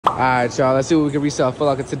Alright, y'all. Let's see what we can resell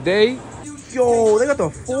Footlocker today. Yo, they got the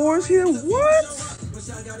 4s here? What?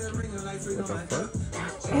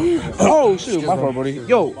 Oh, shoot. My fault, buddy.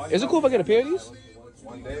 Yo, is it cool if I get a pair of these?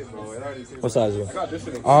 One day, bro. What size is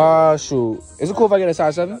it? Shoot. Is it cool if I get a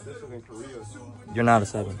size 7? You're not a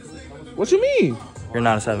 7. What you mean? You're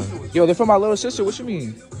not a 7. Yo, they're from my little sister. What you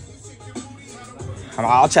mean?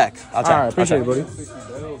 I'll check. All right, appreciate it, buddy. We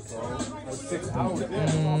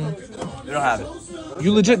don't have it.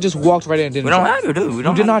 You legit just walked right in, didn't you? We don't have it, dude. We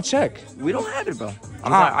don't. You did not check. We don't have it, bro.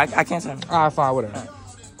 I'm sorry. I can't say. Alright, fine, whatever.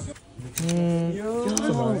 Yo,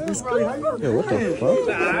 what the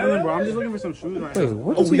fuck? Bro, I'm just looking for some shoes right Wait, now.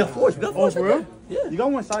 what? Oh, we got 4s. We got 4s. For real? Yeah. You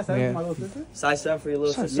got one size 7 Yeah. for my little sister? Size 7 for your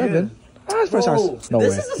little Size sister. 7? I asked for a size. No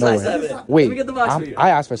this way. is a No size way. 7. Wait, Let me get the box for you. I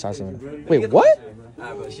asked for a size 7. Wait, what?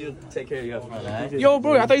 Alright, bro. She'll take care of you up front, alright? Yo,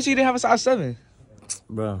 bro, I thought you said you didn't have a size 7.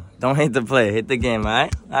 Bro, don't hate the play. Hit the game,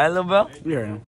 alright? Alright, little bro? We heard him.